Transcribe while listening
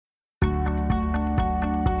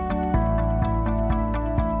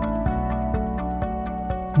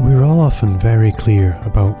We're all often very clear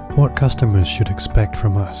about what customers should expect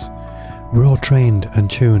from us. We're all trained and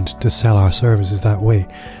tuned to sell our services that way,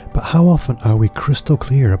 but how often are we crystal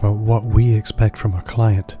clear about what we expect from our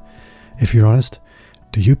client? If you're honest,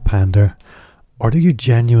 do you pander, or do you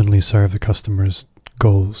genuinely serve the customer's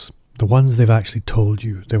goals, the ones they've actually told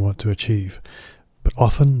you they want to achieve? But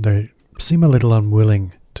often they seem a little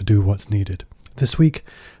unwilling to do what's needed. This week,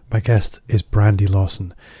 my guest is Brandy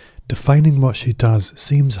Lawson. Defining what she does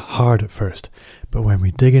seems hard at first, but when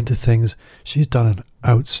we dig into things, she's done an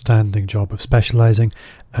outstanding job of specialising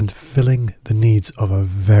and filling the needs of a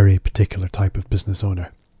very particular type of business owner.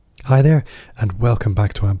 Hi there, and welcome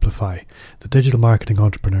back to Amplify, the digital marketing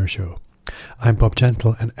entrepreneur show. I'm Bob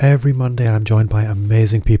Gentle, and every Monday I'm joined by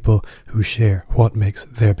amazing people who share what makes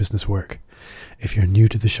their business work. If you're new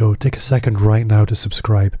to the show, take a second right now to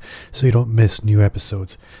subscribe so you don't miss new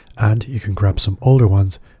episodes, and you can grab some older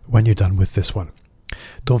ones when you're done with this one.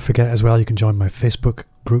 Don't forget as well, you can join my Facebook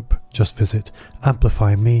group. Just visit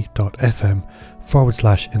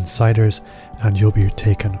amplifyme.fm/insiders and you'll be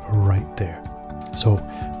taken right there. So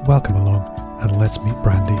welcome along and let's meet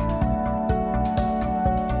Brandy.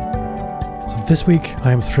 So this week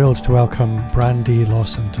I am thrilled to welcome Brandy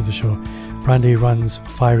Lawson to the show. Brandy runs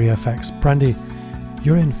Fiery FX. Brandy,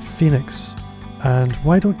 you're in Phoenix, and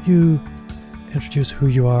why don't you introduce who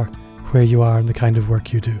you are, where you are, and the kind of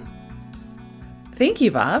work you do? Thank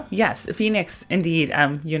you, Bob. Yes, Phoenix, indeed.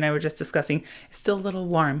 You and I were just discussing, it's still a little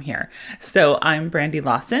warm here. So I'm Brandy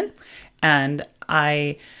Lawson, and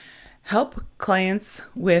I help clients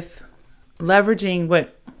with leveraging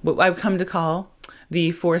what I've come to call the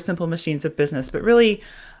 4 simple machines of business. But really,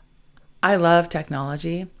 I love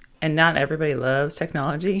technology, and not everybody loves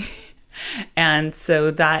technology. And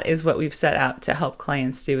so that is what we've set out to help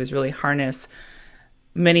clients do, is really harness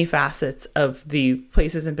many facets of the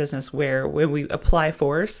places in business where when we apply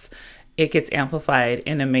force, it gets amplified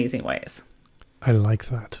in amazing ways. I like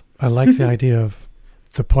that. I like the idea of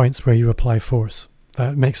the points where you apply force.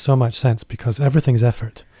 That makes so much sense because everything's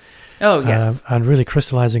effort. Oh, yes. And really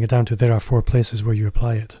crystallizing it down to there are 4 places where you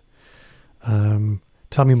apply it.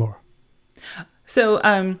 Tell me more. So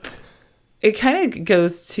it kind of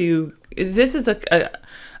goes to, this is a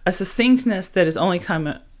succinctness that has only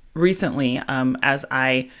come recently, as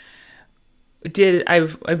I've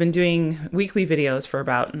been doing weekly videos for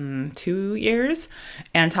about 2 years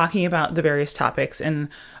and talking about the various topics. And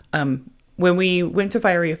when we went to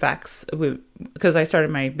Fiery Effects, because I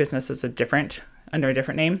started my business under a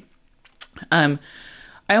different name, I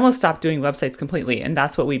almost stopped doing websites completely. And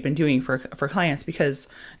that's what we've been doing for clients, because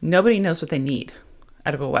nobody knows what they need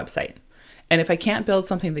out of a website. And if I can't build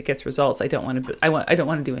something that gets results, I don't want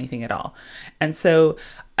to do anything at all. And so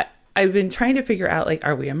I've been trying to figure out,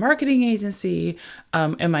 are we a marketing agency?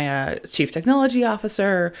 Am I a chief technology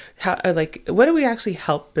officer? What do we actually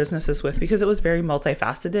help businesses with? Because it was very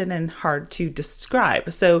multifaceted and hard to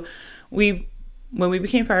describe. So when we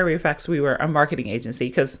became Fiery Effects, we were a marketing agency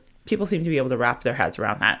because people seem to be able to wrap their heads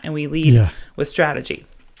around that. And we lead with strategy.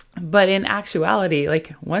 But in actuality,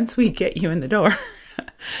 once we get you in the door,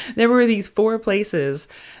 there were these 4 places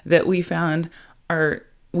that we found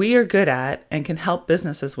we are good at and can help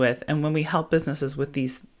businesses with. And when we help businesses with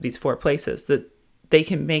these 4 places, that they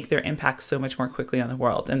can make their impact so much more quickly on the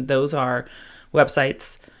world. And those are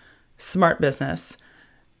websites, smart business,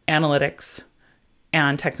 analytics,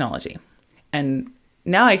 and technology. And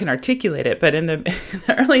now I can articulate it, but in the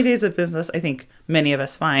early days of business, I think many of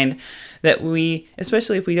us find that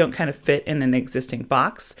especially if we don't kind of fit in an existing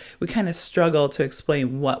box, we kind of struggle to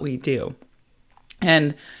explain what we do.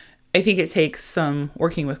 And I think it takes some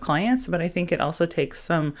working with clients, but I think it also takes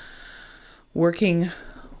some working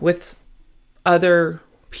with other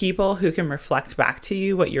people who can reflect back to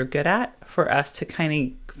you what you're good at, for us to kind of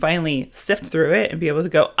finally sift through it and be able to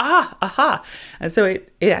go, aha. And so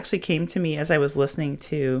it actually came to me as I was listening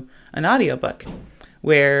to an audiobook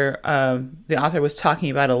where the author was talking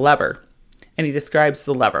about a lever, and he describes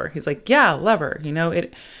the lever. He's like, yeah, lever,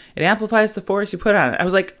 it amplifies the force you put on it. I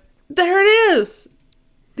was like, there it is.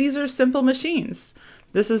 These are simple machines.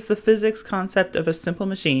 This is the physics concept of a simple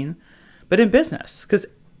machine, but in business. Because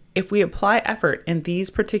if we apply effort in these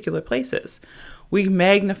particular places, we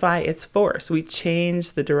magnify its force. We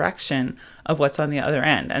change the direction of what's on the other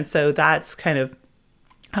end. And so that's kind of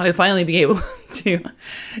how I finally be able to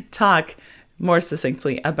talk more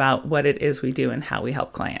succinctly about what it is we do and how we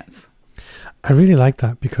help clients. I really like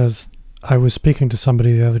that, because I was speaking to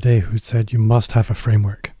somebody the other day who said you must have a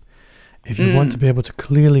framework. If you want to be able to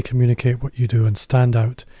clearly communicate what you do and stand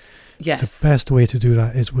out, the best way to do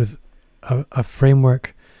that is with a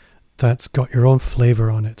framework that's got your own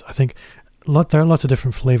flavor on it. I think there are lots of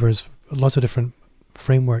different flavors, lots of different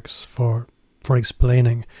frameworks for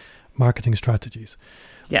explaining marketing strategies.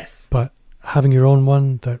 Yes. But having your own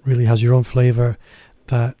one that really has your own flavor,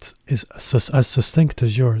 that is as succinct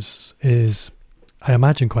as yours, is, I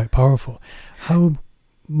imagine, quite powerful. How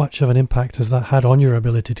much of an impact has that had on your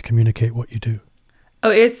ability to communicate what you do? Oh,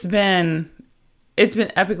 it's been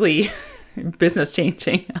epically business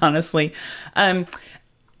changing, honestly. And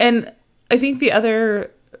I think the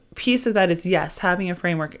other piece of that is, yes, having a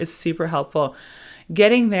framework is super helpful.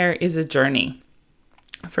 Getting there is a journey,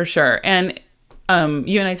 for sure. And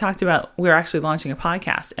you and I talked about, we're actually launching a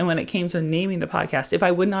podcast. And when it came to naming the podcast, if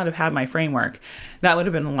I would not have had my framework, that would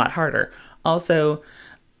have been a lot harder. Also,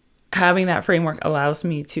 having that framework allows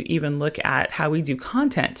me to even look at how we do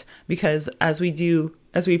content, because as we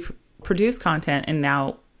produce content, and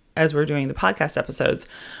now as we're doing the podcast episodes,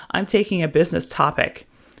 I'm taking a business topic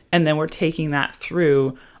and then we're taking that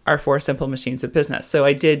through our 4 simple machines of business. So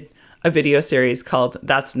I did a video series called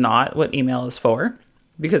That's Not What Email Is For,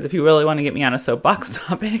 because if you really want to get me on a soapbox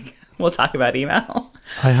topic, we'll talk about email.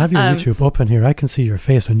 I have your YouTube open here. I can see your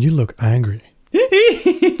face and you look angry.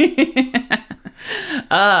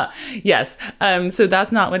 Yes. So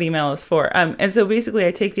that's not what email is for. And so basically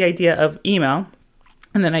I take the idea of email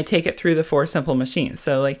and then I take it through the 4 simple machines.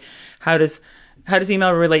 So like, how does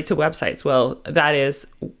email relate to websites? Well, that is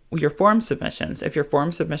your form submissions. If your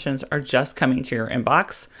form submissions are just coming to your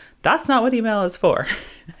inbox, that's not what email is for.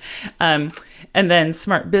 And then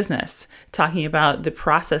smart business, talking about the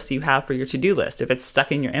process you have for your to-do list. If it's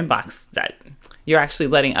stuck in your inbox, that you're actually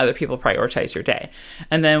letting other people prioritize your day.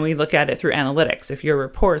 And then we look at it through analytics. If your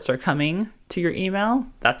reports are coming to your email,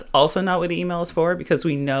 that's also not what email is for, because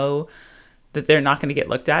we know that they're not going to get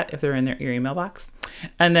looked at if they're in your email box.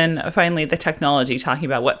 And then finally, the technology, talking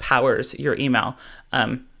about what powers your email.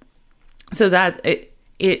 So that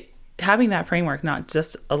it having that framework not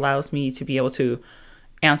just allows me to be able to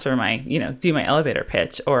answer my, do my elevator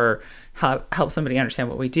pitch or help somebody understand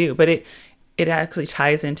what we do, but it actually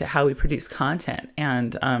ties into how we produce content.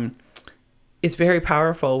 And it's very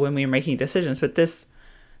powerful when we're making decisions. But this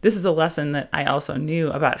is a lesson that I also knew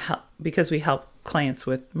about because we help clients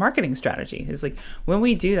with marketing strategy. Is like when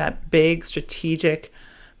we do that big strategic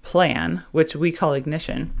plan, which we call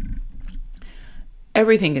ignition,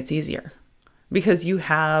 everything gets easier because you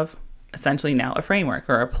have essentially now a framework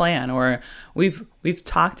or a plan, or we've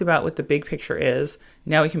talked about what the big picture is.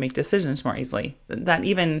 Now we can make decisions more easily. That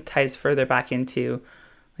even ties further back into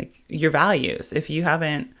like your values. If you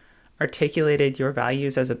haven't articulated your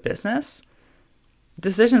values as a business,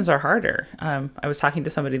 decisions are harder. I was talking to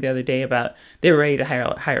somebody the other day about they were ready to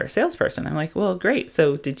hire a salesperson. I'm like, well, great.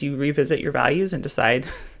 So did you revisit your values and decide,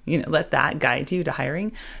 let that guide you to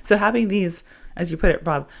hiring? So having these, as you put it,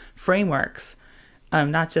 Bob, frameworks,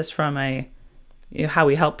 not just from how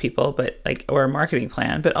we help people, but or a marketing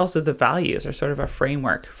plan, but also the values are sort of a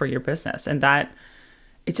framework for your business. And that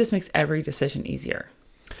it just makes every decision easier.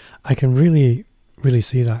 I can really, really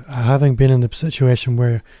see that. Having been in the situation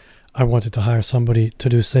where I wanted to hire somebody to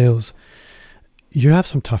do sales, you have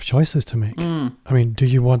some tough choices to make. I mean, do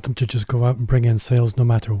you want them to just go out and bring in sales no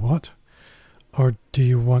matter what? Or do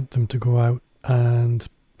you want them to go out and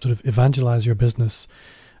sort of evangelize your business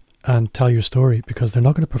and tell your story, because they're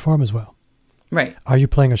not going to perform as well? Right. Are you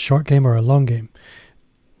playing a short game or a long game?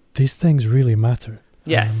 These things really matter.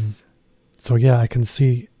 Yes. So yeah, I can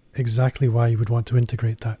see exactly why you would want to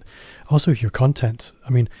integrate that. Also your content.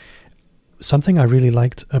 I mean, something I really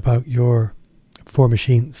liked about your 4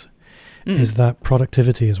 machines is that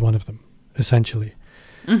productivity is one of them, essentially.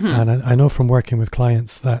 Mm-hmm. And I know from working with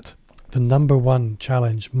clients that the number one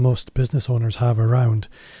challenge most business owners have around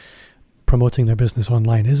promoting their business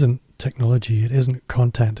online isn't technology, it isn't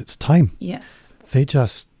content, it's time. Yes. They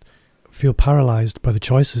just feel paralyzed by the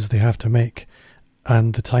choices they have to make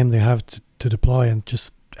and the time they have to deploy, and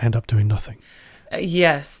just end up doing nothing.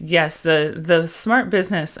 Yes. The smart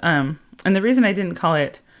business, and the reason I didn't call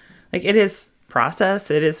it, it is process,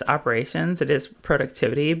 it is operations, it is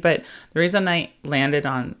productivity, but the reason I landed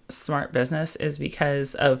on smart business is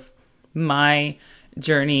because of my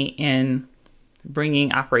journey in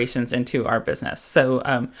bringing operations into our business.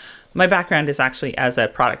 So my background is actually as a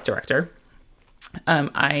product director.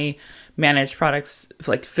 I manage products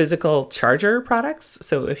like physical charger products.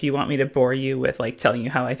 So if you want me to bore you with telling you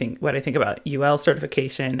what I think about UL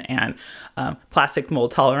certification and plastic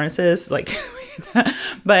mold tolerances,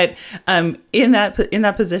 but in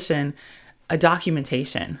that position,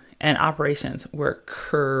 documentation and operations were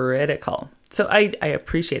critical. So I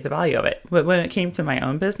appreciate the value of it. But when it came to my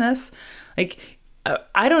own business,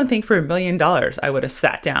 I don't think for $1 million I would have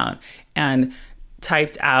sat down and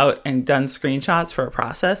typed out and done screenshots for a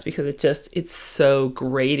process because it's so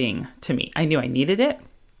grating to me. I knew I needed it.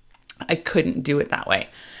 I couldn't do it that way.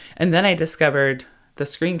 And then I discovered the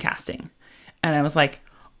screencasting and I was like,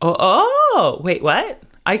 wait, what?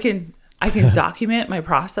 I can document my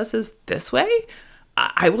processes this way.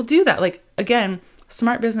 I will do that. Like, again,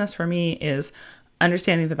 smart business for me is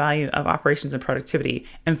understanding the value of operations and productivity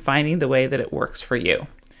and finding the way that it works for you.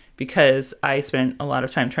 Because I spent a lot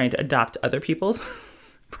of time trying to adopt other people's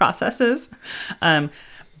processes,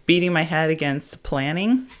 beating my head against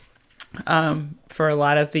planning for a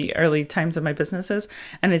lot of the early times of my businesses.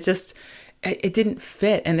 And it didn't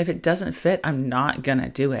fit. And if it doesn't fit, I'm not going to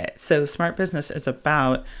do it. So smart business is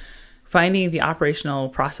about finding the operational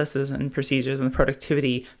processes and procedures and the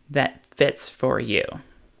productivity that fits for you.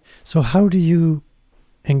 So how do you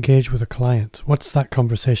engage with a client? What's that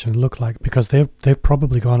conversation look like? Because they've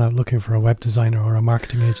probably gone out looking for a web designer or a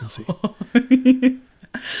marketing agency.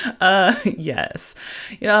 Yes.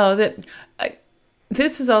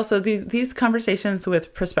 This is also these conversations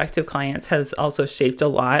with prospective clients has also shaped a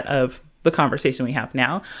lot of the conversation we have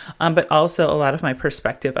now, but also a lot of my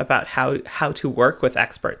perspective about how to work with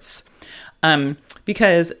experts.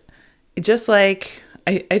 Because just like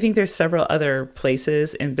I think there's several other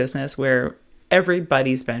places in business where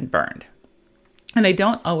everybody's been burned. And I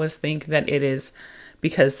don't always think that it is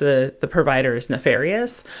because the provider is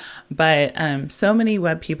nefarious, but so many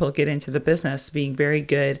web people get into the business being very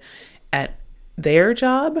good at their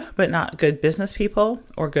job, but not good business people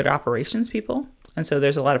or good operations people. And so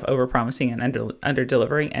there's a lot of overpromising and under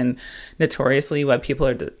delivering, and notoriously web people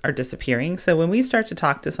are disappearing. So when we start to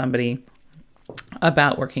talk to somebody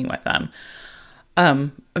about working with them,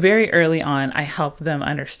 very early on, I help them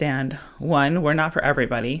understand, one, we're not for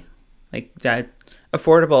everybody. Like that,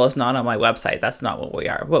 affordable is not on my website. That's not what we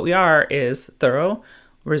are. What we are is thorough,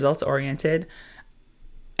 results-oriented,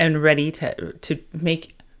 and ready to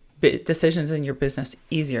make decisions in your business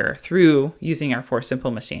easier through using our 4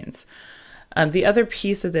 simple machines. The other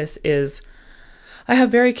piece of this is I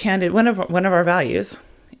have very candid, one of our values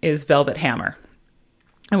is Velvet Hammer.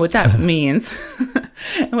 And what that means,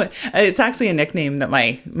 it's actually a nickname that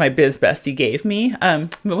my biz bestie gave me.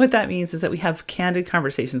 But what that means is that we have candid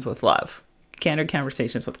conversations with love, candid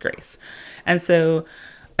conversations with grace. And so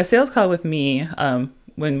a sales call with me,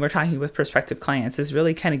 when we're talking with prospective clients, is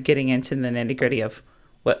really kind of getting into the nitty gritty of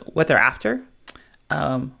what they're after,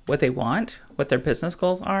 what they want, what their business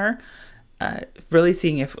goals are, really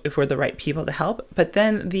seeing if we're the right people to help. But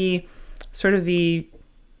then the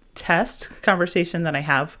test conversation that I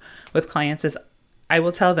have with clients is I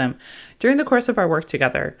will tell them during the course of our work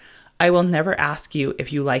together, I will never ask you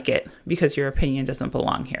if you like it because your opinion doesn't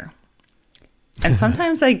belong here. And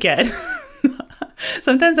sometimes I get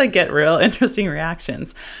real interesting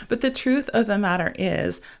reactions. But the truth of the matter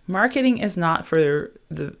is marketing is not for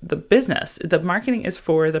the business. The marketing is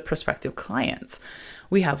for the prospective clients.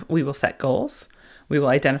 We will set goals. We will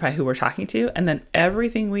identify who we're talking to, and then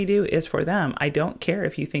everything we do is for them. I don't care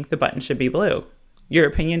if you think the button should be blue. Your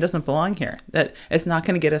opinion doesn't belong here. That it's not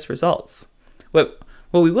going to get us results. What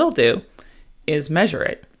we will do is measure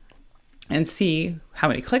it and see how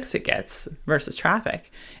many clicks it gets versus traffic.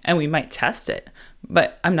 And we might test it,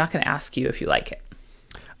 but I'm not going to ask you if you like it.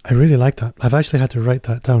 I really like that. I've actually had to write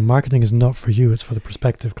that down. Marketing is not for you, it's for the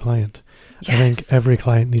prospective client. Yes. I think every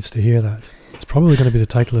client needs to hear that. It's probably going to be the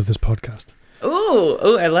title of this podcast.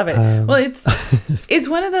 Oh, I love it. Well, it's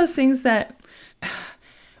one of those things that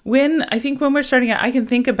when we're starting out, I can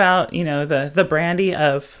think about, the Brandy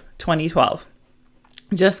of 2012,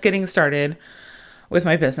 just getting started with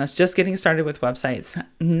my business, just getting started with websites,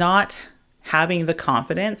 not having the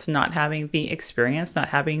confidence, not having the experience, not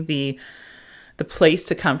having the place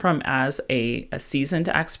to come from as a seasoned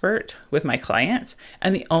expert with my clients.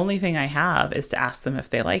 And the only thing I have is to ask them if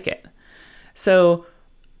they like it. So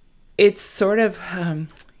it's sort of,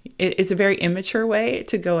 it's a very immature way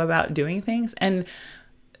to go about doing things. And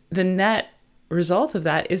the net result of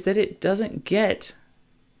that is that it doesn't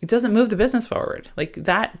move the business forward. Like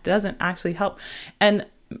that doesn't actually help. And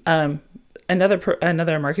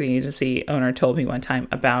another marketing agency owner told me one time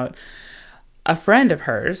about a friend of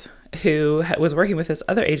hers who was working with this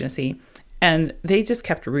other agency, and they just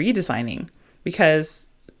kept redesigning because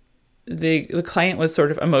the client was sort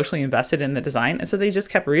of emotionally invested in the design. And so they just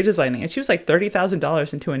kept redesigning. And she was like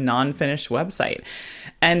 $30,000 into a non-finished website.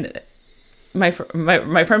 And my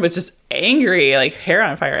friend was just angry, like hair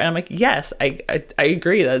on fire. And I'm like, yes, I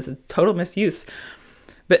agree. That's a total misuse.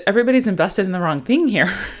 But everybody's invested in the wrong thing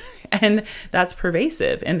here. And that's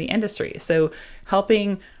pervasive in the industry. So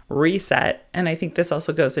helping reset, and I think this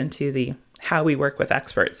also goes into how we work with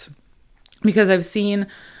experts. because I've seen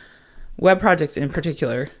web projects in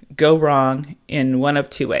particular go wrong in one of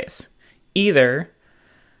two ways. Either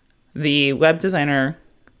the web designer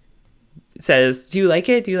says, do you like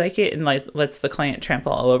it? Do you like it? And like lets the client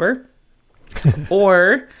trample all over.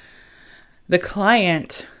 Or the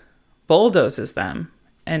client bulldozes them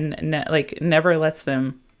and never lets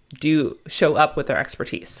them show up with their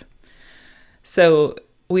expertise. So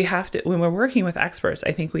we have to, when we're working with experts,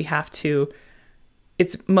 I think we have to,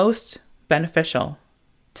 it's most beneficial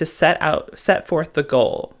to set forth the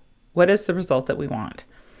goal. What is the result that we want?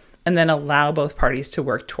 And then allow both parties to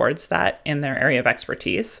work towards that in their area of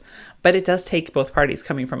expertise. But it does take both parties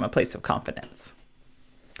coming from a place of confidence.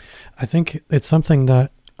 I think it's something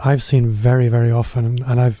that I've seen very, very often,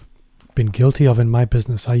 and I've been guilty of in my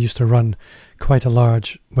business. I used to run quite a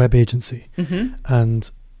large web agency. Mm-hmm. And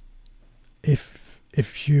if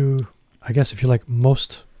you like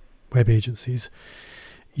most web agencies,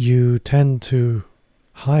 you tend to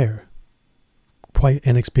hire quite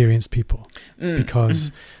inexperienced people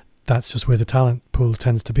because that's just where the talent pool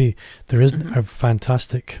tends to be. There isn't a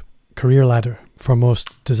fantastic career ladder for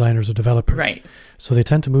most designers or developers. Right. So they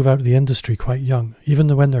tend to move out of the industry quite young,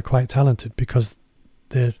 even when they're quite talented, because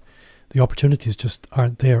the opportunities just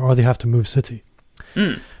aren't there, or they have to move city.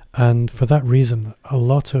 And for that reason, a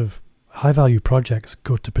lot of high-value projects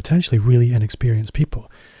go to potentially really inexperienced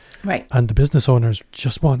people. Right. And the business owners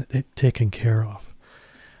just want it taken care of.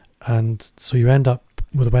 And so you end up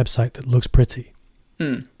with a website that looks pretty,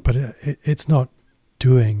 but it's not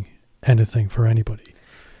doing anything for anybody.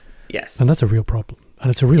 Yes. And that's a real problem. And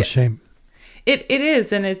it's a real shame. It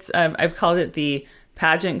is. And it's, I've called it the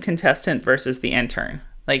pageant contestant versus the intern.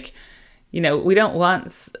 Like, we don't want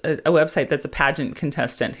a website that's a pageant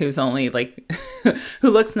contestant who's only like, who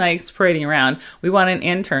looks nice parading around. We want an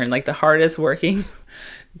intern, like the hardest working,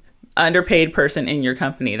 underpaid person in your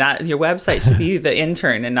company. That your website should be the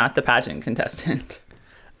intern and not the pageant contestant.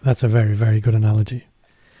 That's a very, very good analogy.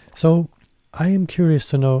 So I am curious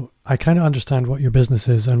to know, I kind of understand what your business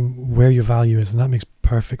is and where your value is, and that makes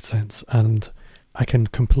perfect sense. And I can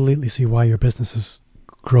completely see why your business has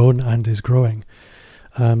grown and is growing.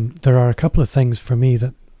 There are a couple of things for me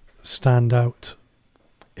that stand out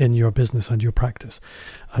in your business and your practice.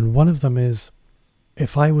 And one of them is,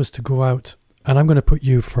 if I was to go out, and I'm going to put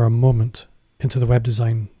you for a moment into the web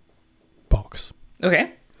design box.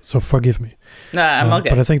 Okay. So forgive me. I'm all good.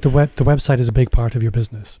 But I think the website is a big part of your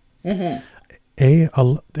business. Mm-hmm.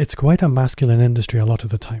 It's quite a masculine industry a lot of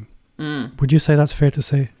the time. Would you say that's fair to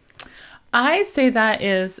say? I say that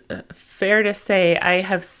is fair to say. I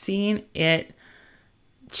have seen it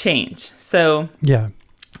change. So yeah.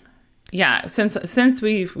 Since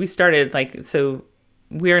we started, like, so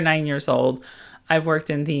we're 9 years old. I've worked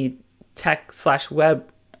in the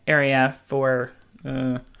tech/web area for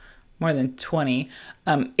more than 20.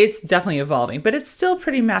 It's definitely evolving, but it's still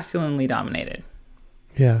pretty masculinely dominated.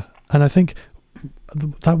 Yeah, and I think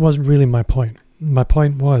that wasn't really my point. My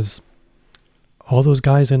point was, all those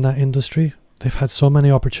guys in that industry, they've had so many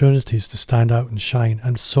opportunities to stand out and shine,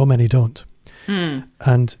 and so many don't.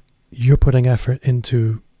 And you're putting effort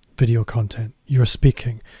into video content. You're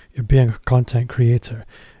speaking. You're being a content creator.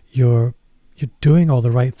 You're doing all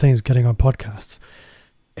the right things, getting on podcasts.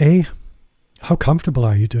 A, how comfortable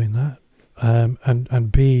are you doing that?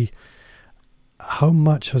 And B, how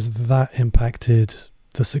much has that impacted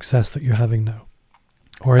the success that you're having now?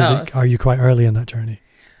 Or are you quite early in that journey?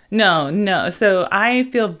 No. So I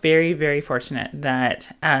feel very, very fortunate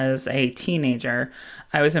that as a teenager,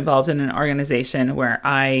 I was involved in an organization where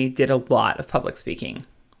I did a lot of public speaking,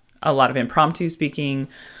 a lot of impromptu speaking.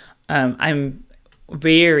 I'm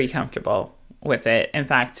very comfortable with it. In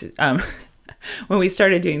fact, when I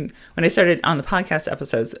started on the podcast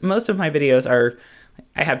episodes, most of my videos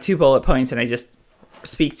I have 2 bullet points and I just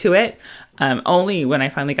speak to it. Only when I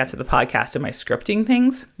finally got to the podcast am I scripting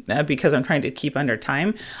things because I'm trying to keep under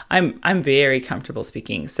time. I'm very comfortable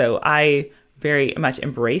speaking. So I very much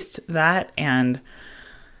embraced that and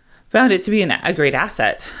found it to be a great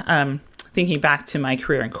asset. Thinking back to my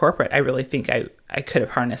career in corporate, I really think I could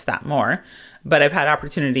have harnessed that more, but I've had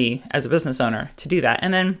opportunity as a business owner to do that.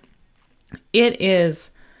 And then it is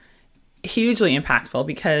hugely impactful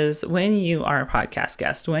because when you are a podcast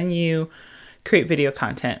guest, when you create video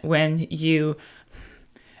content, when you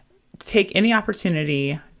take any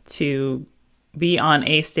opportunity to be on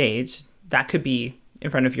a stage, that could be in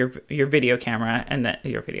front of your video camera and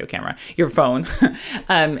your phone,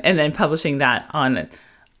 and then publishing that on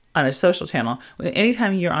a social channel.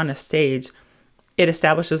 Anytime you're on a stage, it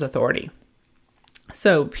establishes authority.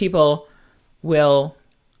 So people will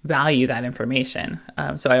value that information.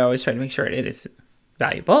 So I always try to make sure it is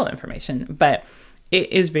valuable information, but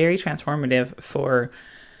it is very transformative for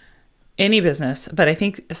any business. But I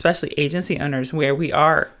think especially agency owners, where we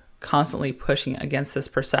are constantly pushing against this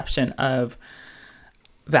perception of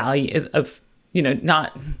value, of, you know,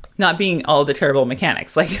 not being all the terrible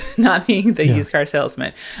mechanics, like not being the used car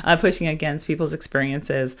salesman, pushing against people's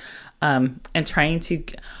experiences, and trying to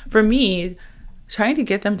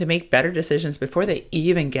get them to make better decisions before they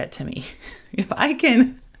even get to me. If I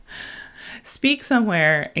can speak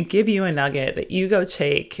somewhere and give you a nugget that you go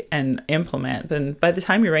take and implement, then by the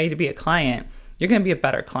time you're ready to be a client, you're going to be a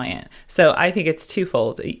better client. So I think it's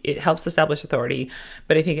twofold. It helps establish authority,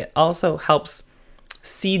 but I think it also helps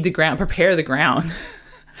seed the ground, prepare the ground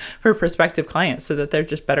for prospective clients so that they're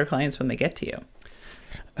just better clients when they get to you.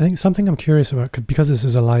 I think something I'm curious about, because this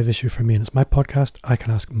is a live issue for me and it's my podcast, I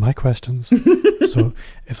can ask my questions. So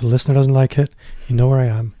if the listener doesn't like it, you know where I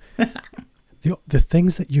am. The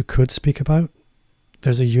things that you could speak about,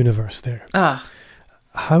 there's a universe there.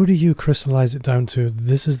 How do you crystallize it down to,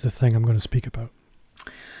 this is the thing I'm going to speak about?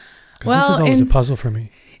 Because this is always a puzzle for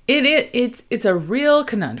me. It's a real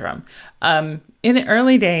conundrum. In the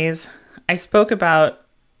early days, I spoke about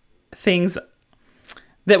things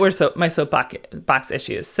that were my soapbox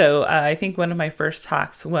issues. So I think one of my first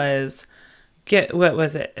talks was, what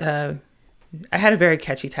was it? I had a very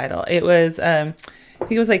catchy title. It was, I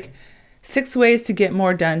think it was like 6 ways to get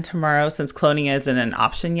more done tomorrow since cloning isn't an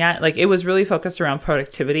option yet. Like, it was really focused around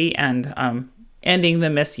productivity and ending the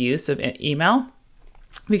misuse of email,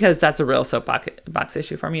 because that's a real soapbox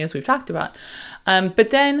issue for me, as we've talked about.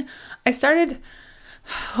 But then I started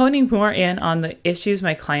honing more in on the issues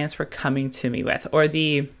my clients were coming to me with, or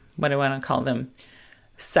the, what I want to call them,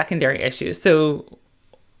 secondary issues. So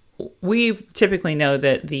we typically know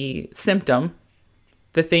that the symptom,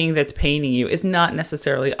 the thing that's paining you, is not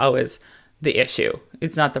necessarily always the issue.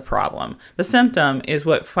 It's not the problem. The symptom is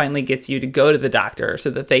what finally gets you to go to the doctor so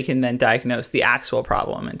that they can then diagnose the actual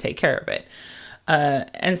problem and take care of it.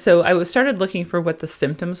 And so I started looking for what the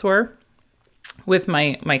symptoms were with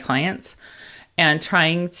my clients and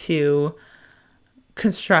trying to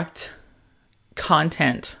construct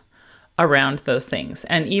content around those things,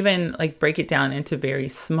 and even like break it down into very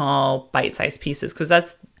small bite-sized pieces. Because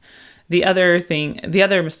that's the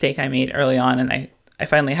other mistake I made early on, and I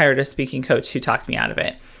finally hired a speaking coach who talked me out of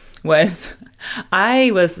it, was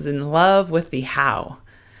I was in love with the how,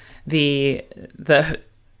 the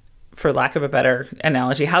for lack of a better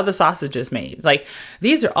analogy, how the sausage is made. Like,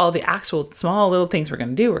 these are all the actual small little things we're going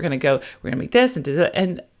to do. We're going to make this and do that.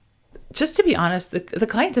 And just to be honest, the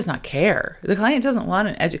client does not care. The client doesn't want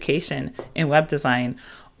an education in web design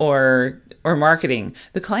or marketing.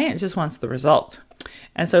 The client just wants the result.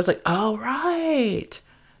 And so it's like, oh, right.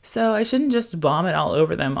 So I shouldn't just vomit all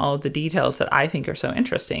over them all of the details that I think are so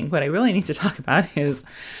interesting. What I really need to talk about is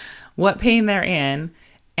what pain they're in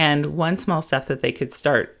and one small step that they could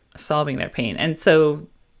start solving their pain. And so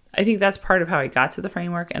I think that's part of how I got to the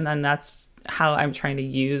framework. And then that's how I'm trying to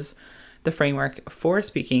use the framework for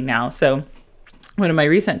speaking now. So one of my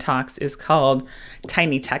recent talks is called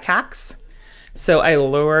Tiny Tech Hacks. So I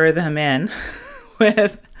lure them in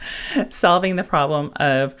with solving the problem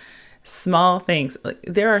of small things. Like,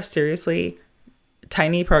 there are seriously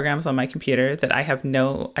tiny programs on my computer that I have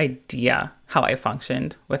no idea how I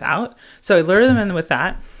functioned without. So I lure them in with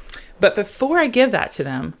that. But before I give that to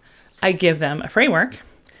them, I give them a framework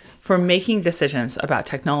for making decisions about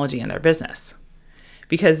technology in their business.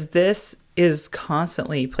 Because this is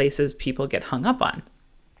constantly places people get hung up on.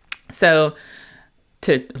 So,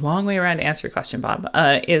 to long way around to answer your question, Bob,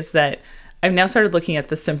 is that I've now started looking at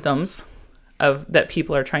the symptoms that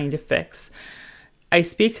people are trying to fix. I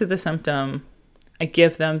speak to the symptom, I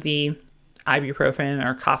give them the ibuprofen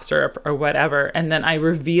or cough syrup or whatever, and then I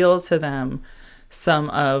reveal to them some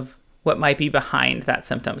of what might be behind that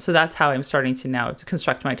symptom. So that's how I'm starting to now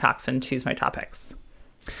construct my talks and choose my topics.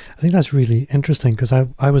 I think that's really interesting, because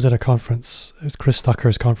I was at a conference, it was Chris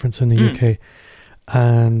Stucker's conference in the UK,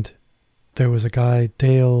 and there was a guy,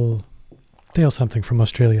 Dale something from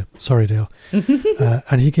Australia. Sorry, Dale.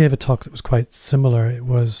 And he gave a talk that was quite similar. It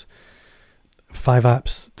was 5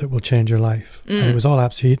 apps that will change your life. And it was all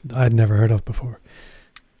apps I'd never heard of before.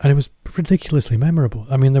 And it was ridiculously memorable.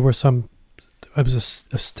 I mean, it was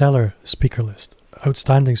a stellar speaker list,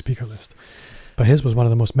 outstanding speaker list. But his was one of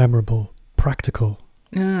the most memorable, practical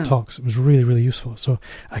talks. It was really, really useful. So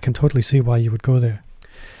I can totally see why you would go there.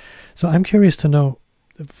 So I'm curious to know,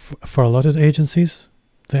 for a lot of agencies,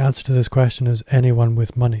 the answer to this question is anyone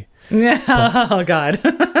with money. Oh, God.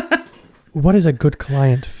 What does a good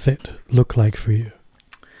client fit look like for you?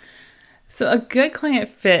 So a good client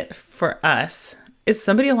fit for us is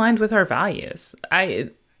somebody aligned with our values.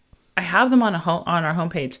 I have them on our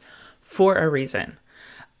homepage for a reason.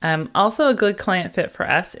 Also, a good client fit for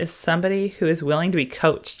us is somebody who is willing to be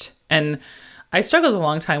coached. And I struggled a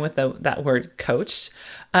long time with that word coached,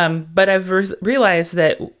 but I've realized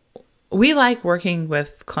that we like working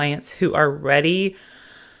with clients who are ready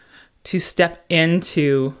to step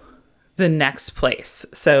into the next place.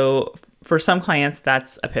 So for some clients,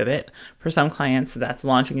 that's a pivot. For some clients, that's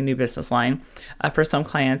launching a new business line. For some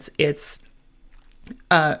clients, it's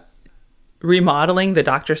remodeling the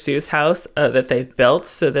Dr. Seuss house that they've built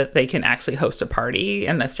so that they can actually host a party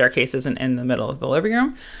and the staircase isn't in the middle of the living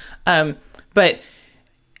room. But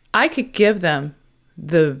I could give them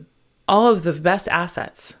all of the best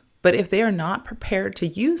assets, but if they are not prepared to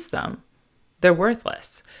use them, they're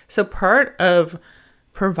worthless. So part of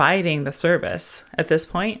providing the service at this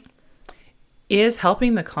point is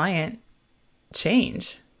helping the client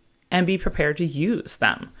change and be prepared to use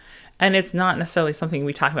them. And it's not necessarily something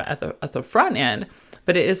we talk about at the front end,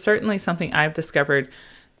 but it is certainly something I've discovered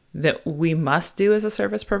that we must do as a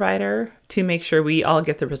service provider to make sure we all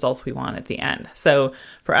get the results we want at the end. So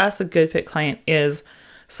for us, a good fit client is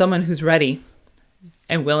someone who's ready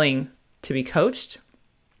and willing to be coached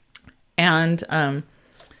and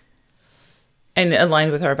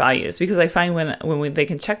aligned with our values. Because I find when they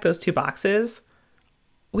can check those two boxes,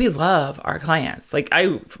 we love our clients. Like I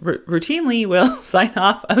routinely will sign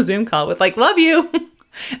off a Zoom call with like, love you.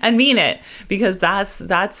 And mean it, because that's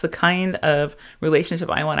the kind of relationship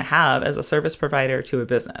I want to have as a service provider to a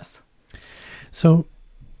business. So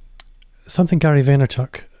something Gary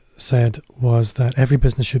Vaynerchuk said was that every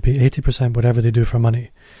business should be 80% whatever they do for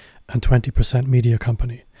money and 20% media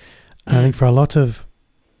company. And I think for a lot of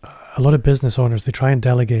business owners, they try and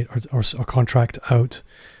delegate or contract out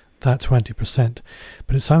that 20%.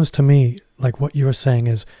 But it sounds to me like what you are saying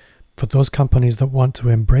is for those companies that want to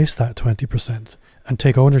embrace that 20%, and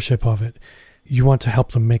take ownership of it, you want to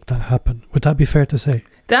help them make that happen. Would that be fair to say?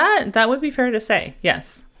 That would be fair to say,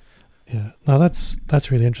 yes. Yeah. Now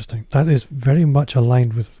that's really interesting. That is very much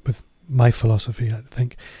aligned with my philosophy, I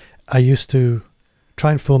think. I used to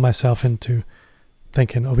try and fool myself into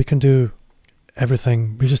thinking, we can do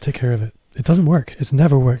everything, we just take care of it. It doesn't work. It's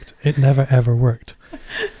never worked. It never ever worked.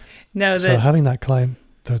 No. So having that client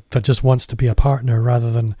that just wants to be a partner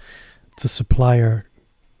rather than the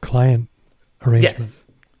supplier-client arrangement. Yes.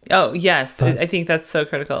 Oh, yes. I think that's so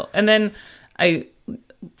critical. And then I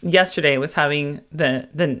yesterday was having the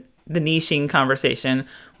niching conversation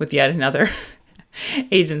with yet another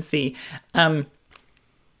agency.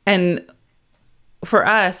 And for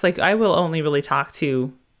us, like I will only really talk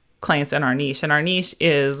to clients in our niche, and our niche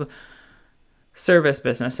is service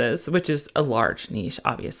businesses, which is a large niche,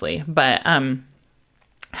 obviously, but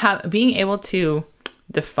being able to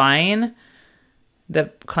define the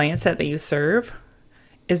client set that you serve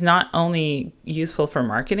is not only useful for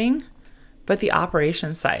marketing, but the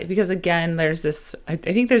operations side. Because again, I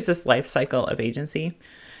think there's this life cycle of agency,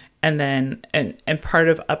 and then and part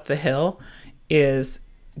of up the hill is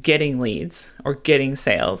getting leads or getting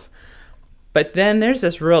sales. But then there's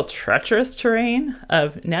this real treacherous terrain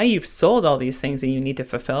of now you've sold all these things and you need to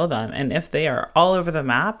fulfill them. And if they are all over the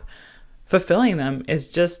map, fulfilling them is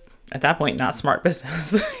just at that point not smart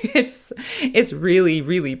business. It's really,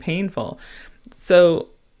 really painful. So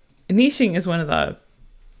niching is one of the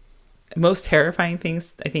most terrifying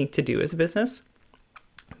things I think to do as a business.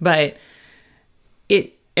 But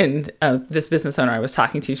this business owner I was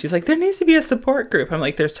talking to, she's like, there needs to be a support group. I'm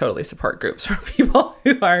like, there's totally support groups for people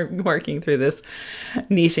who are working through this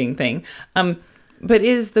niching thing. But it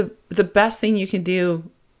is the best thing you can do,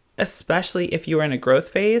 especially if you're in a growth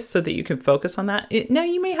phase, so that you can focus on that. Now,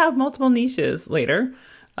 you may have multiple niches later,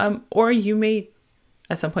 or you may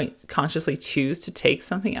at some point consciously choose to take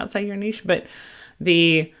something outside your niche. But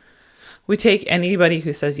we take anybody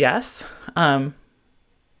who says yes.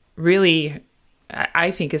 Really,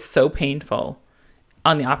 I think is so painful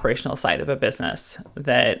on the operational side of a business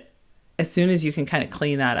that as soon as you can kind of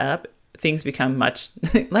clean that up, life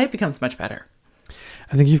becomes much better.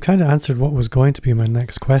 I think you've kind of answered what was going to be my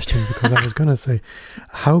next question, because I was going to say,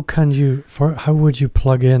 how would you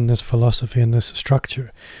plug in this philosophy and this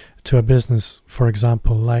structure to a business, for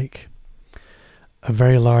example, like a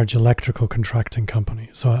very large electrical contracting company?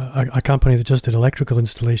 So a company that just did electrical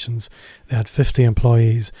installations, they had 50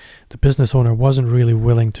 employees. The business owner wasn't really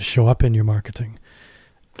willing to show up in your marketing.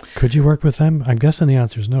 Could you work with them? I'm guessing the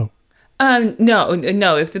answer is no.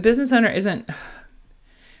 No. If the business owner isn't,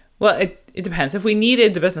 well, it depends. If we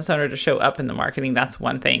needed the business owner to show up in the marketing, that's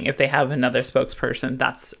one thing. If they have another spokesperson,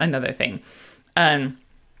 that's another thing. But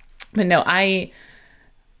no,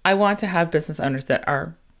 I want to have business owners that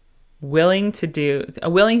are willing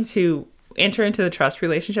to enter into the trust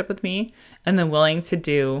relationship with me, and then willing to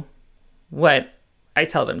do what I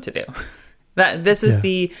tell them to do. That this is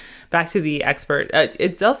back to the expert.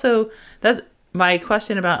 It's also that my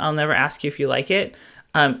question about I'll never ask you if you like it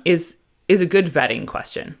is a good vetting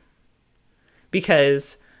question,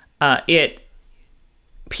 because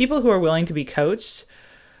people who are willing to be coached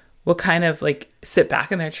will kind of like sit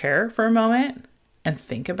back in their chair for a moment and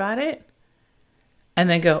think about it, and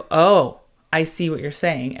then go, oh, I see what you're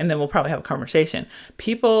saying. And then we'll probably have a conversation.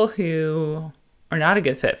 People who are not a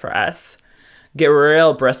good fit for us get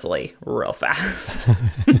real bristly real fast.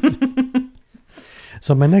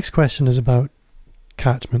 So my next question is about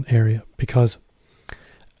catchment area, because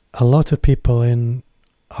a lot of people in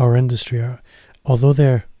our industry are, although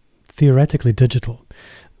they're theoretically digital,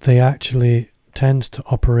 they actually tend to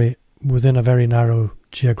operate within a very narrow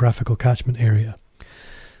geographical catchment area.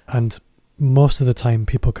 And most of the time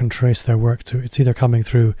people can trace their work to, it's either coming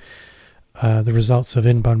through the results of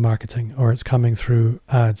inbound marketing, or it's coming through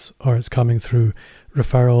ads, or it's coming through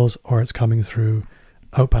referrals, or it's coming through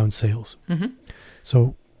outbound sales. Mm-hmm.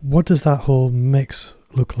 So what does that whole mix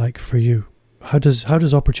look like for you? How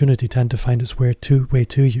does opportunity tend to find its way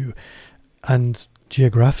to you? And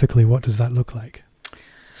geographically, what does that look like?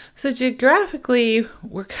 So geographically,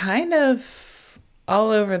 we're kind of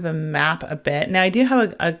all over the map a bit. Now, I do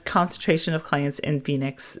have a concentration of clients in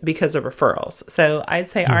Phoenix because of referrals. So I'd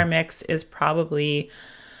say our mix is probably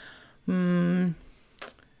 40%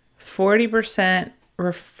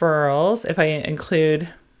 referrals if I include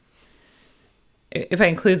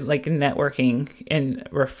like networking in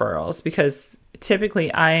referrals, because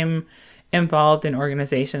typically I'm involved in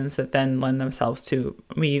organizations that then lend themselves to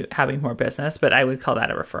me having more business, but I would call that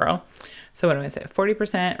a referral. So what do I say?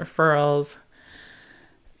 40% referrals,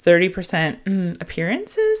 30%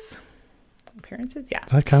 appearances, yeah,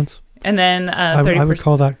 that counts. And then 30%. I would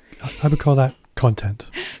call that content.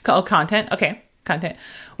 Oh, content. Okay, content.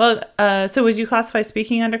 Well, so would you classify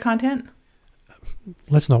speaking under content?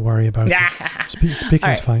 Let's not worry about it. Speaking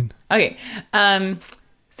is fine. Okay.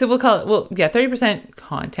 So we'll call it 30%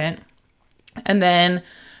 content, and then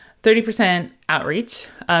 30% outreach,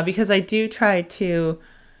 because I do try to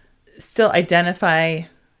still identify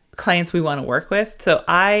clients we want to work with. So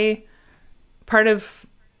part of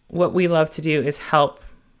what we love to do is help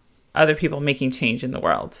other people making change in the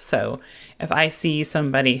world. So if I see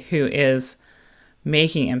somebody who is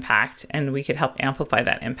making impact and we could help amplify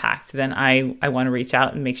that impact, then I want to reach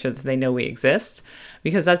out and make sure that they know we exist.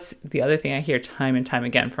 Because that's the other thing I hear time and time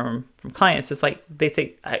again from clients is like, they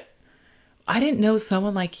say, I didn't know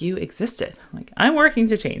someone like you existed. I'm like, I'm working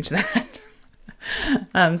to change that.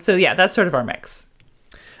 So yeah, that's sort of our mix.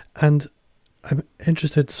 And I'm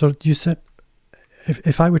interested, so you said,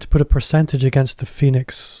 if I were to put a percentage against the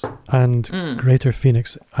Phoenix and Greater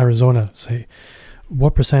Phoenix, Arizona, say,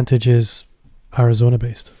 what percentage is Arizona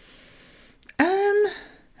based?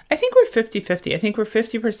 I think we're 50-50. I think we're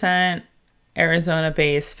 50% Arizona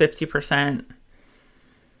based, 50%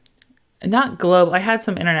 not global. I had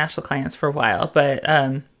some international clients for a while, but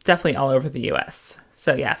definitely all over the US.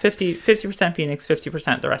 So yeah, 50% Phoenix,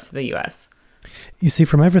 50% the rest of the US. You see,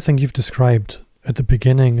 from everything you've described at the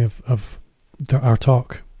beginning of our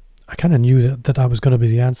talk, I kind of knew that was going to be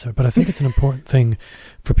the answer, but I think it's an important thing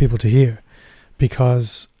for people to hear,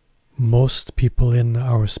 because most people in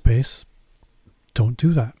our space don't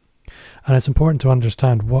do that. And it's important to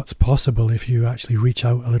understand what's possible if you actually reach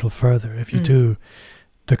out a little further, if you do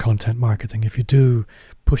the content marketing, if you do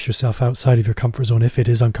push yourself outside of your comfort zone, if it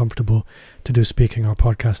is uncomfortable to do speaking or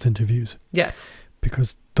podcast interviews. Yes.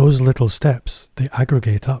 Because those little steps, they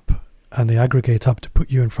aggregate up, and they aggregate up to put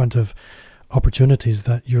you in front of opportunities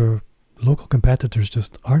that your local competitors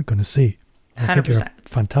just aren't going to see. I 100%. think you're a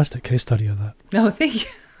fantastic case study of that. No, thank you.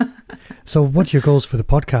 So what's your goals for the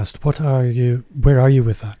podcast? Where are you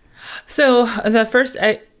with that? So the first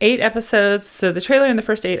 8 episodes, so the trailer and the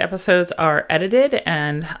first 8 episodes are edited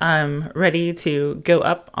and ready to go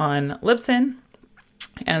up on Libsyn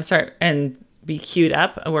and start and be queued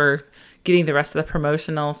up. We're getting the rest of the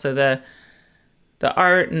promotional, so the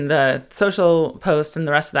art and the social posts and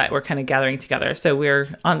the rest of that, we're kind of gathering together. So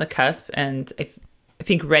we're on the cusp, and I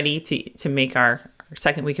think ready to make our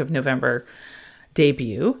second week of November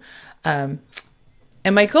debut. And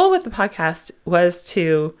my goal with the podcast was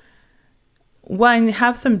to, one,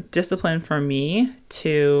 have some discipline for me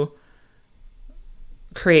to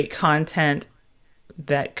create content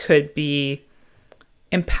that could be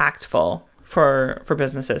impactful for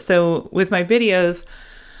businesses. So with my videos,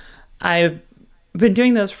 I've been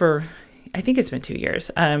doing those for, I think it's been 2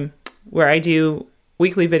 years, where I do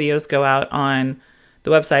weekly videos go out on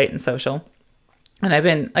the website and social. And I've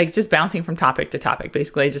been like just bouncing from topic to topic.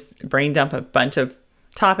 Basically, I just brain dump a bunch of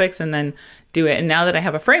topics and then do it. And now that I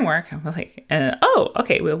have a framework, I'm like, oh,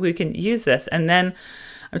 okay, well, we can use this. And then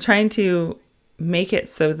I'm trying to make it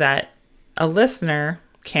so that a listener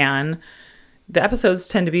can, the episodes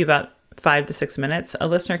tend to be about 5 to 6 minutes. A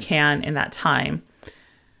listener can, in that time,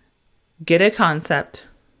 get a concept,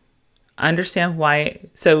 understand why.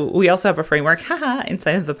 So we also have a framework,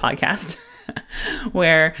 inside of the podcast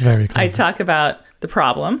where I talk about the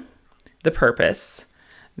problem, the purpose,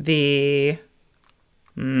 there's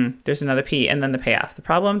another P, and then the payoff. The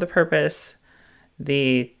problem, the purpose,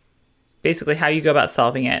 basically how you go about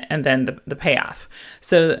solving it, and then the payoff.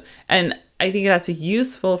 So, and I think that's a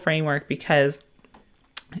useful framework because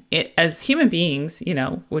as human beings,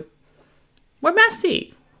 we're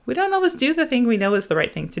messy. We don't always do the thing we know is the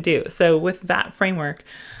right thing to do. So with that framework,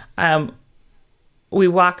 we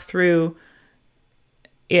walk through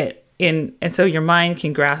it and so your mind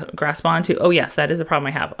can grasp onto, oh yes, that is a problem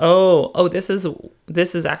I have. Oh, this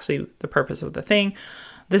is actually the purpose of the thing.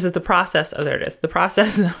 This is the process. Oh, there it is. The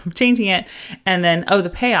process of changing it. And then, the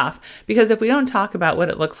payoff. Because if we don't talk about what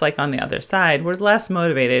it looks like on the other side, we're less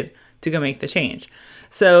motivated to go make the change.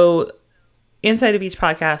 So inside of each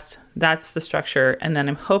podcast, that's the structure. And then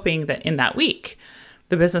I'm hoping that in that week,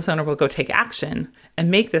 the business owner will go take action and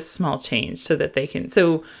make this small change so that they can.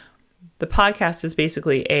 So the podcast is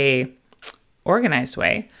basically a organized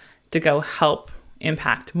way to go help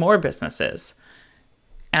impact more businesses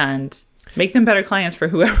and make them better clients for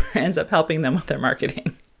whoever ends up helping them with their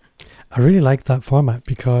marketing. I really like that format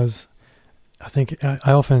because I think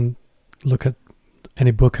I often look at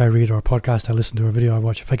any book I read or a podcast I listen to or a video I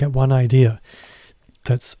watch. If I get one idea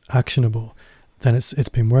that's actionable, then it's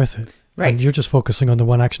been worth it. Right. And you're just focusing on the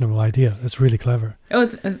one actionable idea. That's really clever. Oh,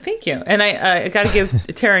 thank you. And I got to give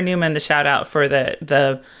Tara Newman the shout out for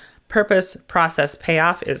the purpose, process,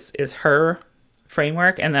 payoff is her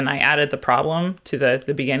framework. And then I added the problem to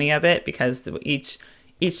the beginning of it because each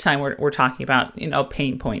time we're talking about,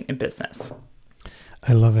 pain point in business.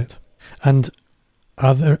 I love it. And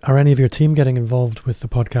are any of your team getting involved with the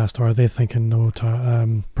podcast, or are they thinking, no,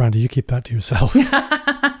 Brandy, you keep that to yourself?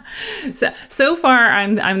 So far,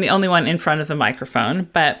 I'm the only one in front of the microphone,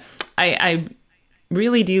 but I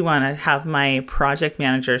really do want to have my project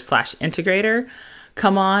manager / integrator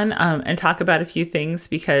come on and talk about a few things,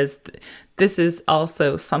 because this is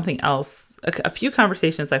also something else. A few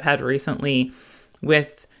conversations I've had recently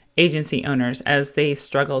with agency owners as they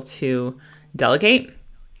struggle to delegate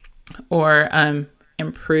or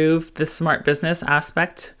improve the smart business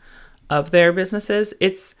aspect of their businesses.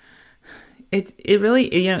 It really,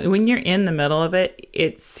 when you're in the middle of it,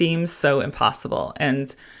 it seems so impossible.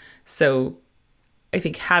 And so I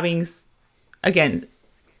think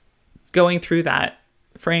going through that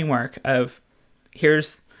framework of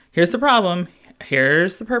here's the problem,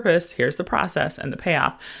 here's the purpose, here's the process, and the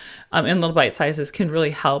payoff in little bite sizes can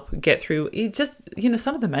really help get through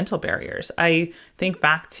some of the mental barriers. I think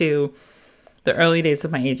back to the early days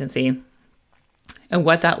of my agency and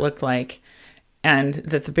what that looked like, and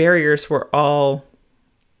that the barriers were all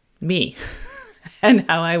me and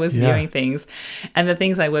how I was viewing things and the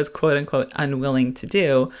things I was quote unquote unwilling to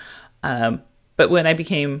do. But when I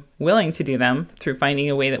became willing to do them through finding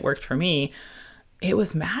a way that worked for me, it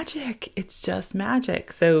was magic. It's just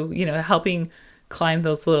magic. So, helping climb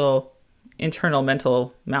those little internal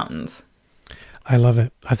mental mountains. I love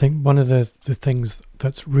it. I think one of the things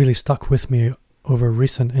that's really stuck with me over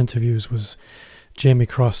recent interviews was Jamie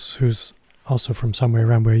Cross, who's also from somewhere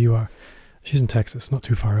around where you are. She's in Texas, not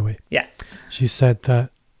too far away. Yeah. She said that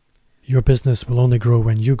your business will only grow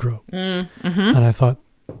when you grow. Mm-hmm. And I thought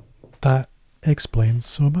that explains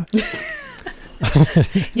so much.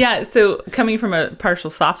 Yeah. So coming from a partial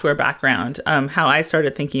software background, how I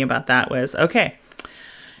started thinking about that was, okay,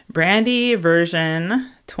 Brandy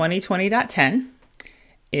version 2020.10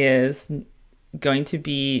 is going to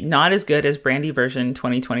be not as good as Brandy version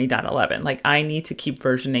 2020.11. Like, I need to keep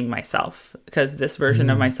versioning myself because this version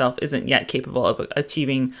of myself isn't yet capable of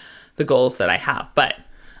achieving the goals that I have, but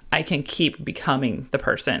I can keep becoming the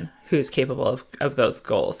person who's capable of those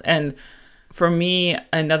goals. And for me,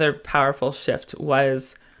 another powerful shift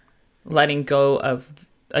was letting go of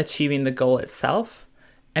achieving the goal itself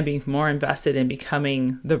and being more invested in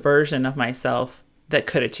becoming the version of myself that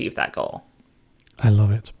could achieve that goal. I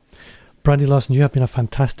love it. Brandy Lawson, you have been a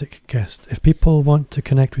fantastic guest. If people want to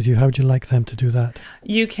connect with you, how would you like them to do that?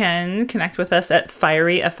 You can connect with us at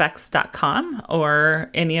fieryeffects.com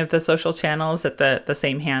or any of the social channels at the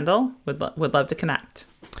same handle. Would love to connect.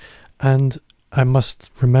 And I must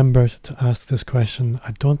remember to ask this question.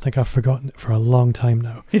 I don't think I've forgotten it for a long time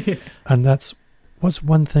now. And that's, what's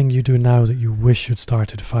one thing you do now that you wish you'd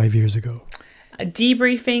started 5 years ago?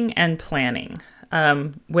 Debriefing and planning.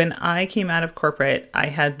 When I came out of corporate, I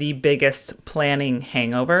had the biggest planning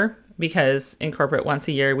hangover, because in corporate, once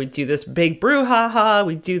a year, we'd do this big brouhaha.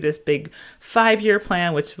 We'd do this big 5-year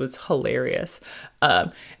plan, which was hilarious.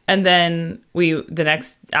 And then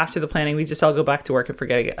after the planning, we just all go back to work and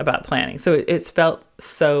forget about planning. So it felt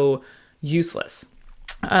so useless.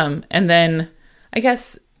 And then I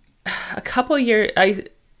guess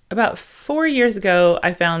about 4 years ago,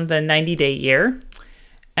 I found the 90-day year,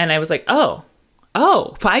 and I was like, oh,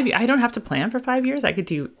 5 years. I don't have to plan for 5 years. I could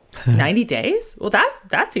do 90 days. Well,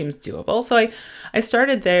 that seems doable. So I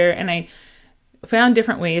started there, and I found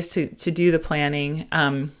different ways to do the planning.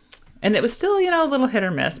 And it was still, a little hit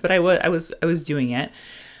or miss, but I was doing it.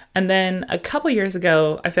 And then a couple years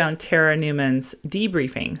ago, I found Tara Newman's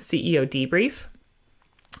debriefing, CEO debrief.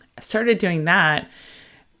 I started doing that,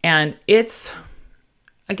 and it's,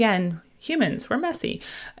 again, humans, we're messy.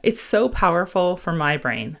 It's so powerful for my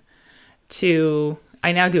brain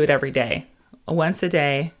I now do it every day. Once a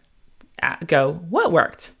day, go, what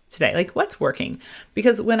worked today? Like, what's working?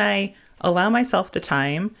 Because when I allow myself the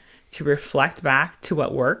time to reflect back to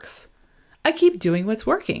what works, I keep doing what's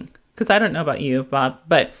working. Because I don't know about you, Bob,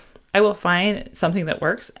 but I will find something that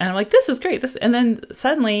works, and I'm like, this is great. And then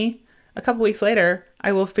suddenly, a couple weeks later,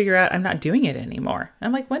 I will figure out I'm not doing it anymore. And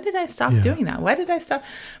I'm like, when did I stop doing that? Why did I stop?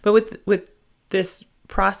 But with this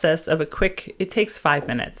process of it takes 5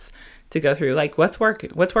 minutes to go through, like, what's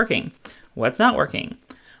working, what's not working,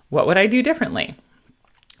 what would I do differently?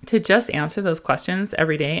 To just answer those questions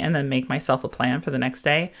every day and then make myself a plan for the next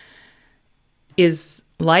day is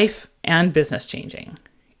life and business changing.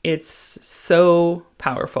 It's so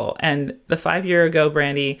powerful. And the 5 year ago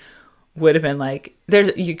Brandy would have been like,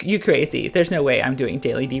 you crazy. There's no way I'm doing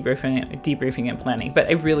daily debriefing and planning. But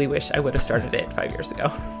I really wish I would have started it 5 years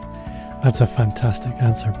ago. That's a fantastic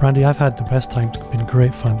answer. Brandy, I've had the best time. It's been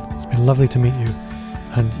great fun. It's been lovely to meet you.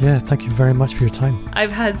 And yeah, thank you very much for your time.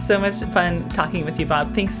 I've had so much fun talking with you,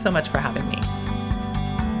 Bob. Thanks so much for having me.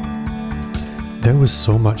 There was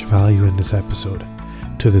so much value in this episode.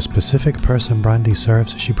 To the specific person Brandy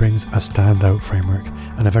serves, she brings a standout framework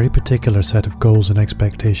and a very particular set of goals and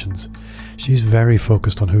expectations. She's very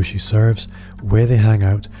focused on who she serves, where they hang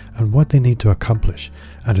out, and what they need to accomplish,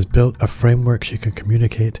 and has built a framework she can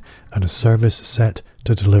communicate and a service set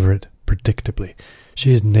to deliver it predictably.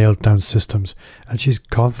 She has nailed down systems, and she's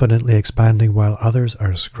confidently expanding while others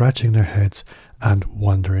are scratching their heads and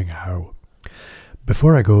wondering how.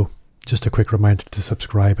 Before I go, just a quick reminder to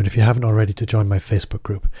subscribe, and if you haven't already, to join my Facebook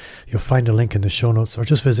group. You'll find a link in the show notes, or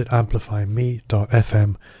just visit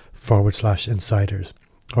amplifyme.fm/insiders,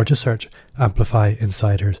 or just search Amplify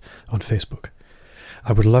Insiders on Facebook.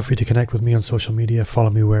 I would love for you to connect with me on social media. Follow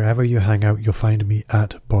me wherever you hang out. You'll find me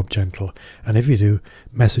at Bob Gentle, and if you do,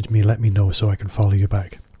 message me, let me know so I can follow you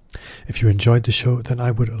back. If you enjoyed the show, then I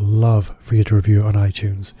would love for you to review on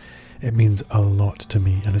iTunes. It means a lot to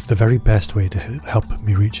me, and it's the very best way to help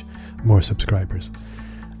me reach more subscribers.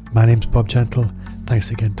 My name's Bob Gentle. Thanks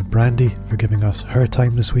again to Brandy for giving us her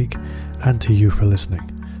time this week, and to you for listening,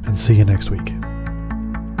 and see you next week.